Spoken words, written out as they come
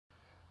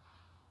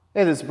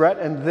Hey, this is Brett,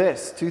 and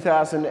this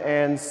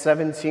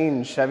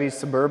 2017 Chevy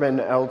Suburban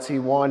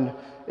LT1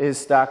 is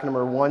stock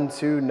number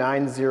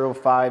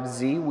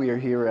 12905Z. We are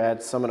here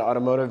at Summit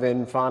Automotive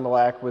in Fond du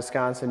Lac,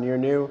 Wisconsin, your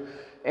new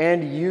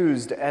and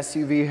used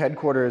SUV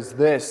headquarters.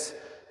 This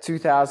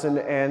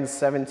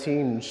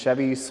 2017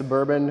 Chevy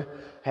Suburban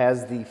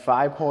has the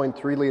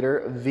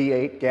 5.3-liter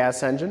V8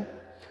 gas engine.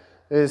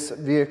 This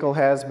vehicle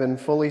has been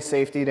fully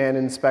safetied and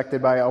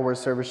inspected by our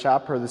service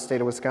shop per the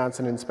state of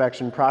Wisconsin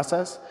inspection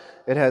process.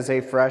 It has a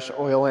fresh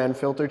oil and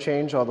filter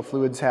change. All the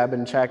fluids have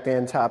been checked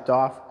and topped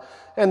off.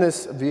 And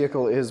this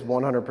vehicle is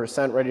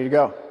 100% ready to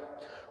go.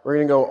 We're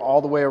going to go all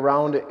the way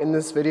around in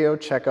this video,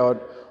 check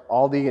out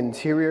all the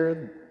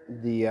interior,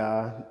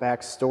 the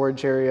back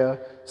storage area,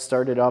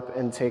 start it up,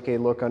 and take a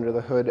look under the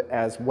hood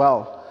as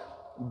well.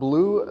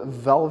 Blue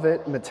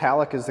velvet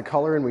metallic is the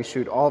color, and we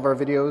shoot all of our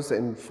videos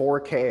in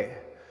 4K.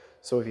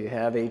 So if you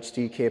have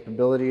HD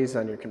capabilities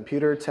on your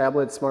computer,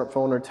 tablet,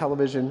 smartphone, or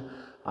television,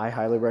 I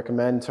highly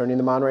recommend turning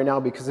them on right now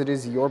because it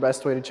is your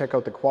best way to check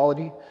out the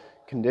quality,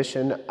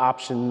 condition,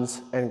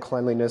 options, and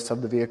cleanliness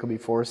of the vehicle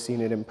before seeing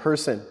it in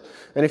person.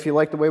 And if you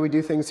like the way we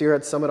do things here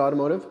at Summit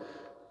Automotive,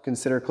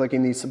 consider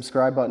clicking the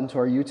subscribe button to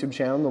our YouTube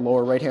channel in the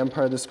lower right-hand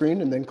part of the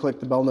screen, and then click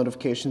the bell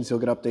notifications. You'll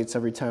get updates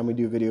every time we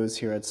do videos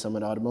here at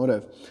Summit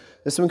Automotive.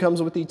 This one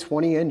comes with the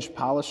 20-inch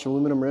polished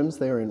aluminum rims.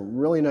 They are in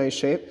really nice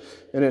shape,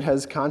 and it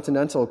has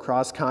Continental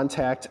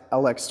Crosscontact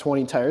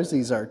LX20 tires.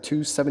 These are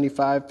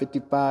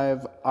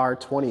 275/55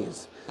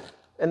 R20s,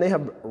 and they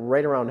have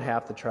right around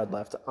half the tread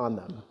left on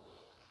them.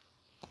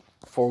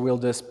 Four-wheel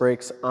disc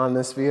brakes on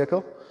this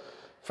vehicle.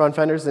 Front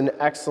fender's in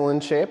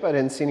excellent shape. I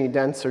didn't see any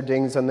dents or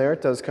dings on there.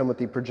 It does come with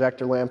the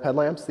projector lamp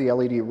headlamps, the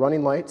LED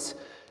running lights,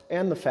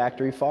 and the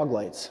factory fog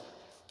lights.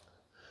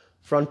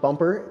 Front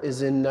bumper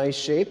is in nice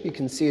shape. You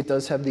can see it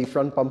does have the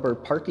front bumper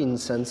parking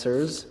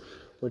sensors,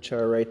 which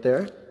are right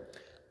there.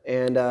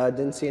 And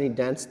didn't see any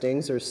dents,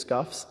 dings, or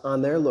scuffs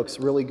on there. Looks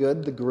really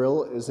good. The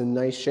grille is in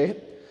nice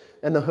shape.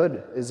 And the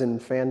hood is in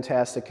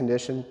fantastic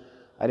condition.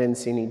 I didn't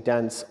see any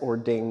dents or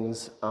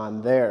dings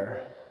on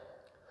there.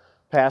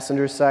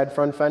 Passenger side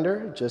front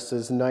fender, just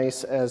as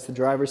nice as the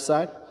driver's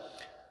side.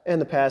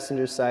 And the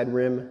passenger side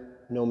rim,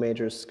 no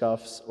major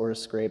scuffs or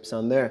scrapes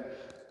on there.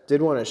 Did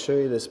want to show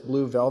you this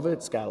blue velvet.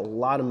 It's got a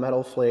lot of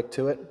metal flake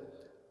to it.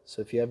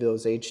 So if you have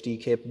those HD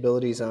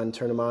capabilities on,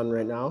 turn them on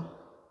right now.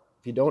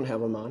 If you don't have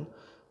them on,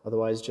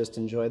 otherwise just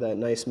enjoy that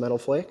nice metal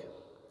flake.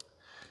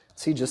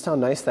 See just how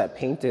nice that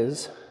paint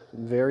is.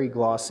 Very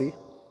glossy.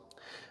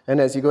 And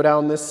as you go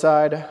down this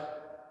side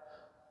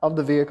of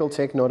the vehicle,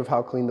 take note of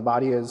how clean the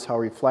body is, how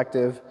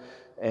reflective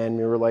and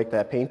mirror-like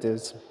that paint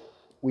is.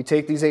 We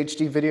take these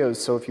HD videos,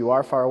 so if you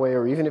are far away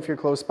or even if you're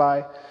close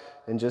by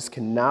and just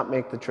cannot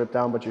make the trip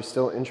down, but you're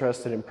still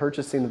interested in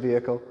purchasing the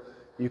vehicle,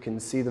 you can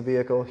see the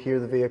vehicle, hear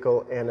the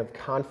vehicle, and have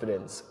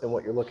confidence in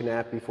what you're looking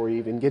at before you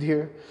even get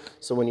here.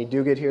 So when you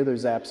do get here,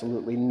 there's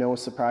absolutely no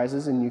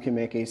surprises, and you can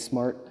make a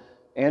smart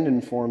and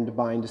informed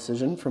buying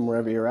decision from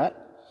wherever you're at.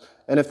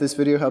 And if this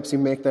video helps you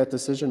make that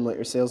decision, let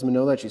your salesman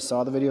know that you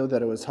saw the video,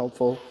 that it was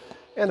helpful,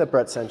 and that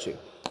Brett sent you.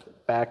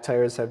 Back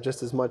tires have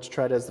just as much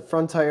tread as the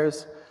front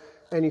tires,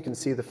 and you can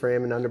see the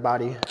frame and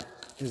underbody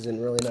is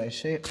in really nice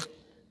shape.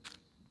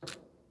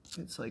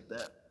 It's like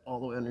that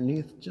all the way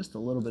underneath. Just a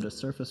little bit of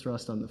surface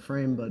rust on the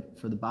frame, but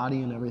for the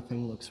body and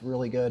everything looks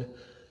really good.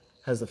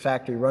 Has the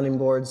factory running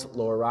boards,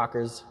 lower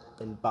rockers,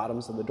 and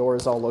bottoms of the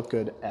doors all look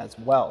good as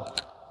well.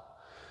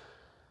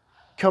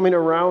 Coming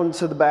around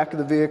to the back of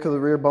the vehicle, the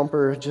rear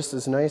bumper just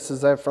as nice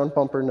as that front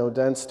bumper. No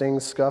dents,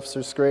 stings, scuffs,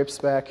 or scrapes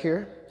back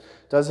here.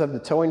 Does have the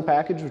towing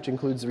package, which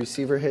includes the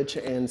receiver hitch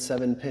and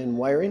 7-pin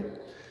wiring.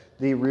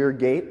 The rear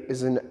gate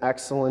is in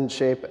excellent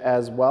shape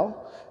as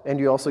well. And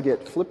you also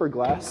get flipper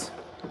glass,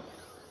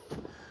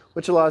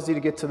 which allows you to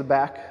get to the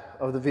back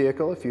of the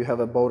vehicle. If you have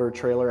a boat or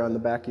trailer on the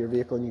back of your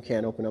vehicle and you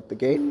can't open up the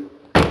gate,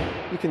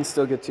 you can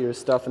still get to your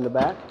stuff in the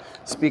back.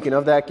 Speaking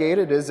of that gate,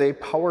 it is a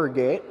power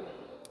gate.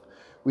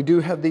 We do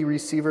have the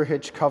receiver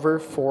hitch cover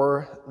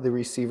for the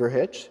receiver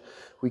hitch.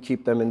 We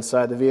keep them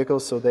inside the vehicle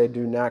so they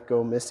do not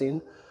go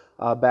missing.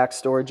 Back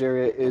storage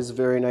area is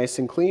very nice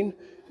and clean,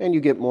 and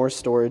you get more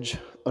storage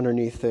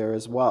underneath there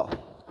as well.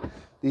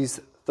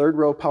 These third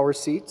row power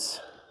seats,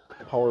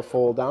 power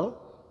fold down.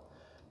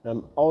 And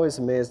I'm always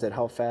amazed at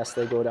how fast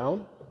they go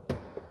down.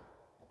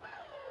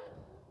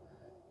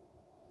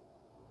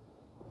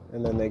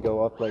 And then they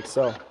go up like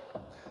so.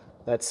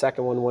 That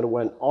second one would have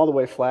went all the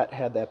way flat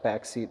had that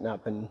back seat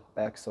not been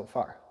back so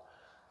far.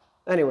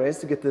 Anyways,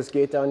 to get this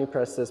gate down, you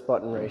press this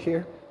button right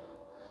here,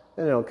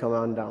 and it'll come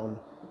on down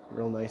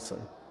real nicely.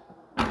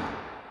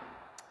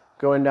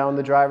 Going down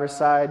the driver's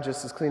side,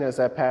 just as clean as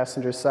that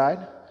passenger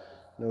side.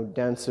 No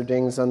dents or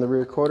dings on the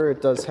rear quarter.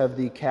 It does have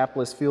the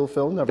capless fuel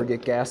fill, never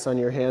get gas on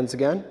your hands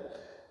again.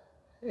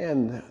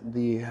 And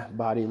the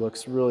body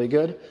looks really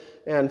good.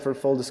 And for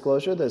full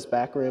disclosure, this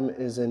back rim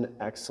is in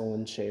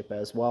excellent shape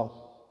as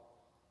well.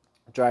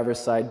 Driver's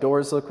side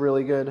doors look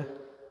really good.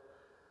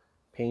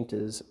 Paint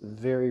is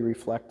very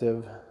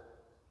reflective.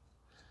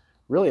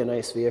 Really a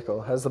nice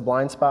vehicle. Has the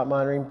blind spot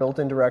monitoring,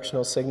 built-in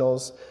directional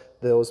signals,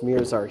 Those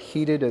mirrors are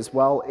heated as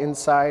well.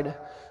 Inside,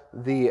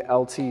 the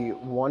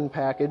LT1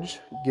 package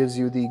gives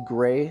you the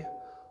gray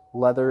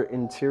leather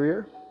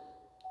interior.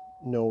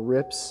 No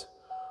rips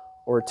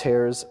or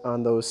tears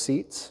on those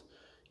seats.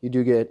 You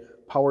do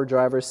get power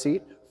driver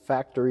seat,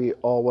 factory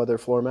all-weather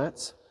floor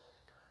mats.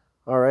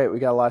 All right, we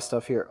got a lot of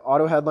stuff here.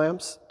 Auto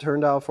headlamps, turn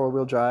dial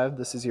 4-wheel drive.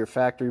 This is your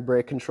factory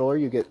brake controller.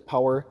 You get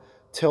power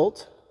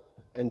tilt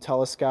and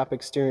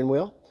telescopic steering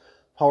wheel.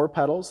 Power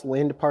pedals,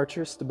 lane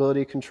departure,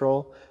 stability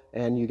control,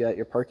 and you got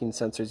your parking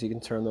sensors. You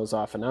can turn those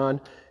off and on.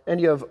 And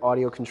you have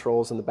audio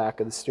controls in the back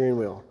of the steering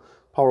wheel.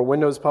 Power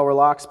windows, power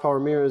locks, power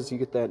mirrors. You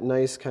get that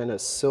nice kind of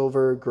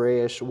silver,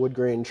 grayish, wood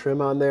grain trim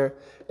on there.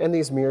 And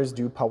these mirrors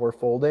do power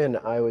fold in.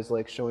 I always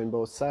like showing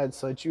both sides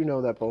so that you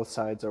know that both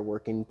sides are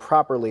working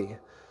properly.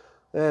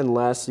 And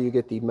lastly, you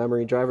get the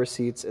memory driver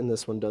seats, and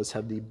this one does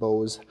have the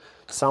Bose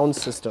sound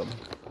system.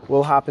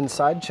 We'll hop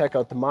inside, check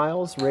out the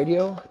miles,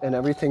 radio, and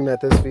everything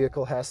that this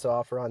vehicle has to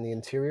offer on the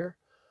interior.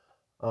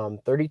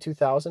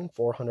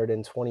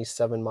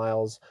 32,427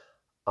 miles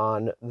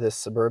on this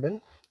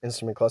Suburban.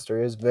 Instrument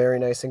cluster is very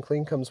nice and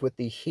clean. Comes with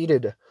the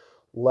heated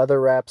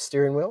leather wrap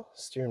steering wheel.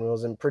 Steering wheel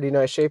is in pretty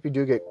nice shape. You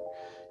do get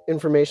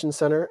information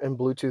center and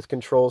Bluetooth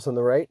controls on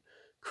the right.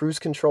 Cruise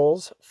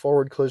controls,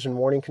 forward collision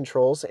warning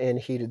controls, and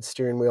heated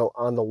steering wheel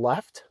on the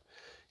left.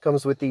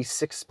 Comes with the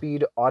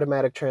 6-speed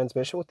automatic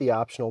transmission with the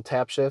optional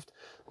tap shift.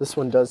 This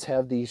one does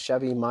have the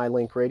Chevy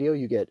MyLink radio.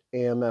 You get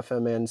AM,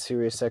 FM, and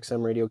Sirius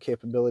XM radio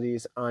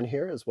capabilities on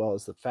here, as well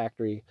as the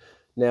factory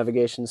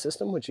navigation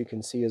system, which you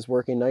can see is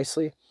working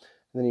nicely.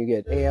 And then you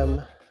get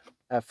AM,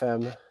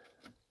 FM,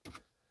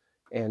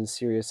 and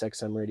Sirius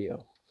XM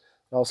radio.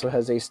 It also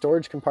has a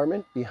storage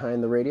compartment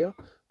behind the radio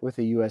with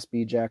a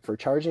USB jack for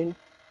charging.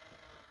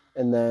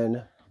 And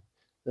then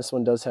this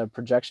one does have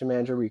projection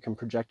manager where you can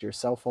project your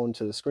cell phone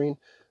to the screen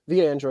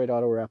via Android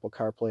Auto or Apple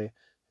CarPlay.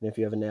 And if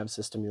you have a nav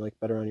system you like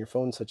better on your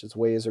phone, such as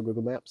Waze or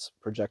Google Maps,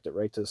 project it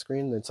right to the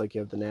screen. It's like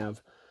you have the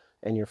nav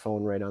and your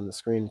phone right on the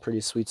screen. Pretty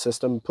sweet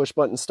system. Push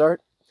button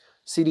start,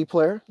 CD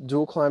player,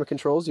 dual climate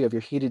controls. You have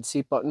your heated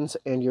seat buttons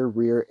and your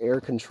rear air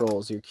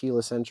controls. Your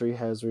keyless entry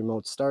has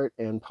remote start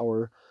and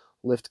power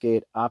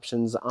liftgate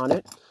options on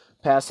it.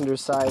 Passenger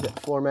side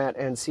floor mat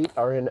and seat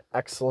are in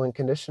excellent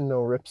condition.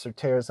 No rips or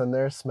tears on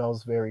there.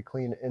 Smells very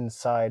clean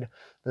inside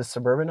the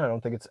Suburban. I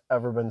don't think it's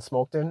ever been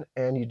smoked in.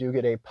 And you do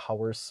get a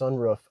power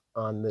sunroof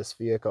on this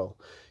vehicle.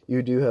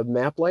 You do have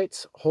map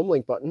lights, home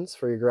link buttons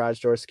for your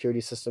garage door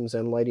security systems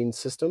and lighting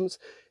systems,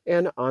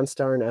 and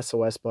OnStar and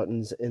SOS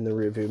buttons in the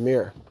rearview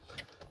mirror.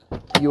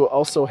 You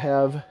also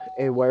have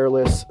a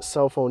wireless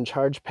cell phone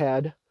charge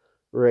pad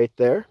right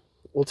there.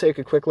 We'll take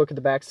a quick look at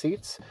the back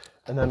seats,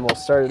 and then we'll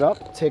start it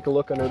up, take a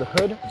look under the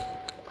hood,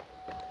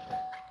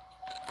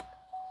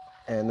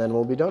 and then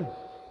we'll be done.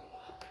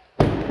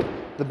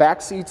 The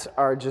back seats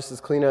are just as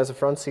clean as the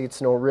front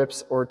seats, no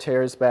rips or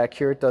tears back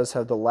here. It does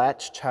have the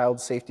Latch child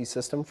safety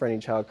system for any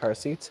child car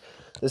seats.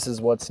 This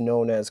is what's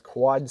known as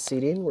quad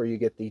seating, where you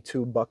get the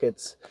 2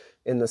 buckets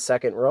in the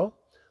second row.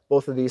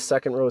 Both of these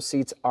second row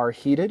seats are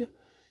heated.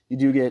 You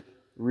do get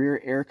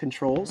rear air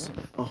controls,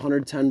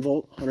 110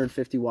 volt,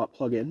 150 watt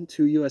plug-in,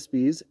 2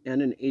 USBs,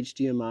 and an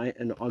HDMI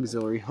and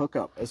auxiliary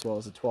hookup, as well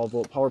as a 12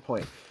 volt power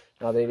point.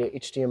 Now the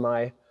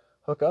HDMI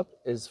hookup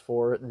is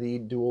for the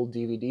dual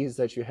DVDs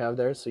that you have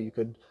there, so you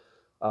could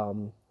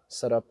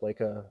set up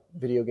like a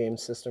video game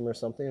system or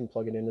something and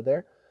plug it into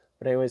there.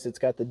 But anyways, it's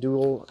got the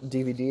dual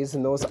DVDs,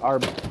 and those are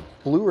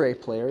Blu-ray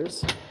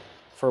players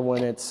for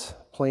when it's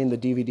playing the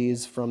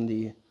DVDs from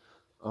the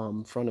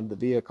front of the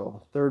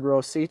vehicle. Third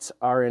row seats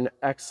are in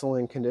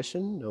excellent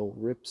condition. No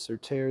rips or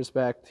tears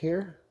back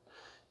here.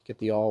 Get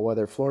the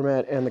all-weather floor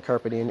mat, and the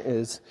carpeting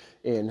is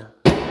in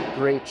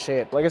great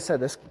shape. Like I said,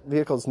 this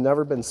vehicle's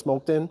never been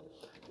smoked in,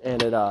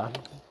 and it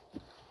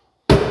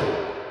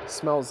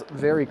smells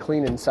very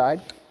clean inside.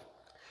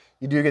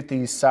 You do get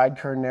these side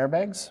curtain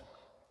airbags,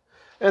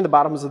 and the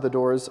bottoms of the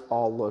doors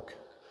all look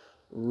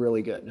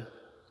really good.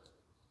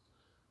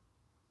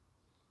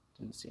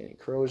 Didn't see any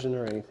corrosion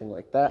or anything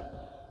like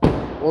that.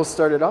 We'll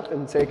start it up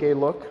and take a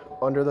look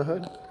under the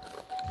hood.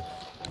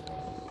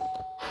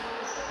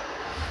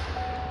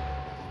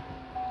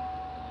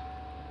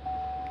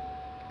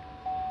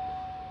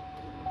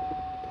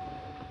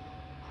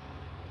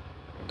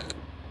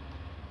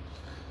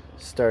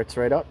 Starts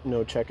right up,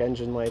 no check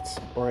engine lights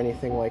or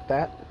anything like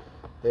that.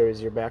 There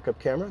is your backup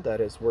camera, that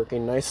is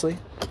working nicely.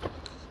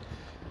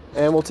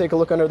 And we'll take a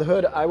look under the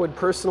hood. I would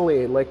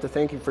personally like to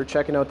thank you for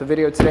checking out the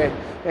video today,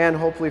 and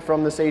hopefully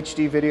from this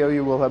HD video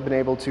you will have been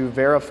able to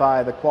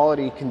verify the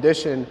quality,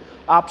 condition,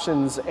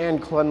 options,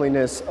 and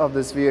cleanliness of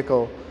this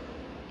vehicle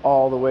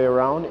all the way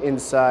around,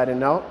 inside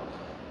and out.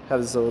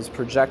 Has those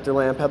projector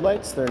lamp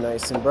headlights, they're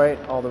nice and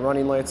bright. All the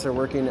running lights are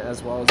working,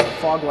 as well as the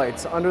fog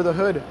lights. Under the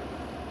hood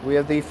we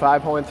have the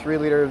 5.3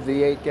 liter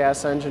V8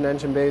 gas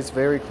engine bay is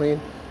very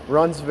clean.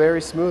 Runs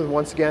very smooth.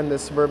 Once again,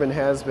 this Suburban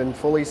has been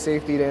fully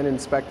safetied and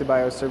inspected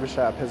by our service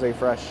shop. Has a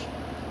fresh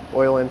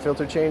oil and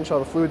filter change. All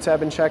the fluids have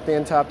been checked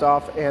and topped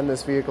off, and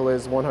this vehicle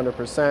is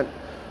 100%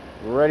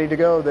 ready to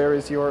go. There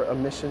is your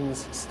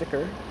emissions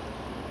sticker.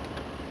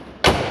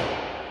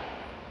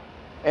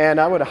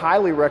 And I would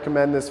highly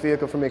recommend this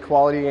vehicle from a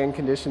quality and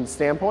condition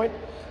standpoint.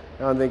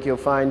 I don't think you'll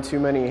find too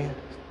many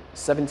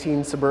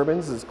 17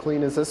 Suburbans as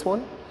clean as this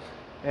one.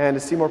 And to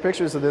see more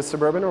pictures of this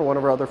Suburban or one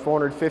of our other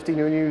 450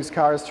 new and used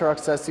cars,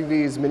 trucks,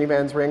 SUVs,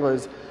 minivans,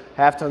 Wranglers,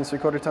 half tons,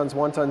 3/4 tons,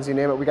 1 tons, you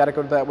name it, we got to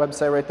go to that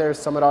website right there,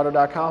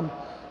 summitauto.com.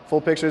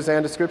 Full pictures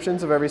and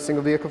descriptions of every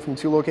single vehicle from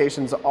 2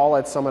 locations, all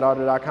at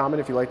summitauto.com. And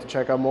if you'd like to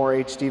check out more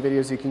HD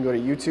videos, you can go to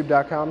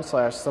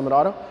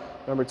youtube.com/summitauto.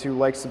 Remember to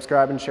like,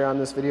 subscribe, and share on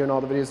this video and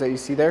all the videos that you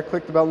see there.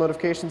 Click the bell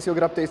notifications, you'll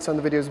get updates on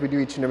the videos we do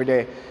each and every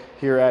day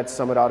here at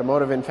Summit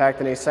Automotive. In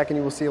fact, in a second,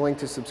 you will see a link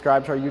to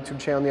subscribe to our YouTube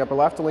channel in the upper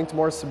left, a link to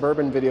more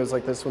Suburban videos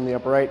like this one in the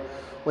upper right,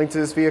 link to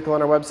this vehicle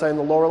on our website in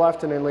the lower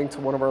left, and a link to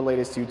one of our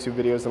latest YouTube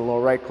videos in the lower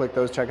right. Click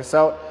those, check us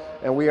out.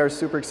 And we are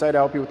super excited to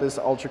help you with this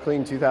ultra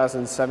clean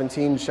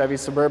 2017 Chevy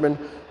Suburban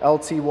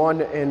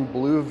LT1 in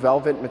blue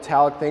velvet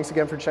metallic. Thanks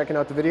again for checking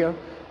out the video.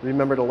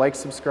 Remember to like,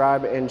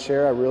 subscribe, and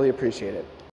share. I really appreciate it.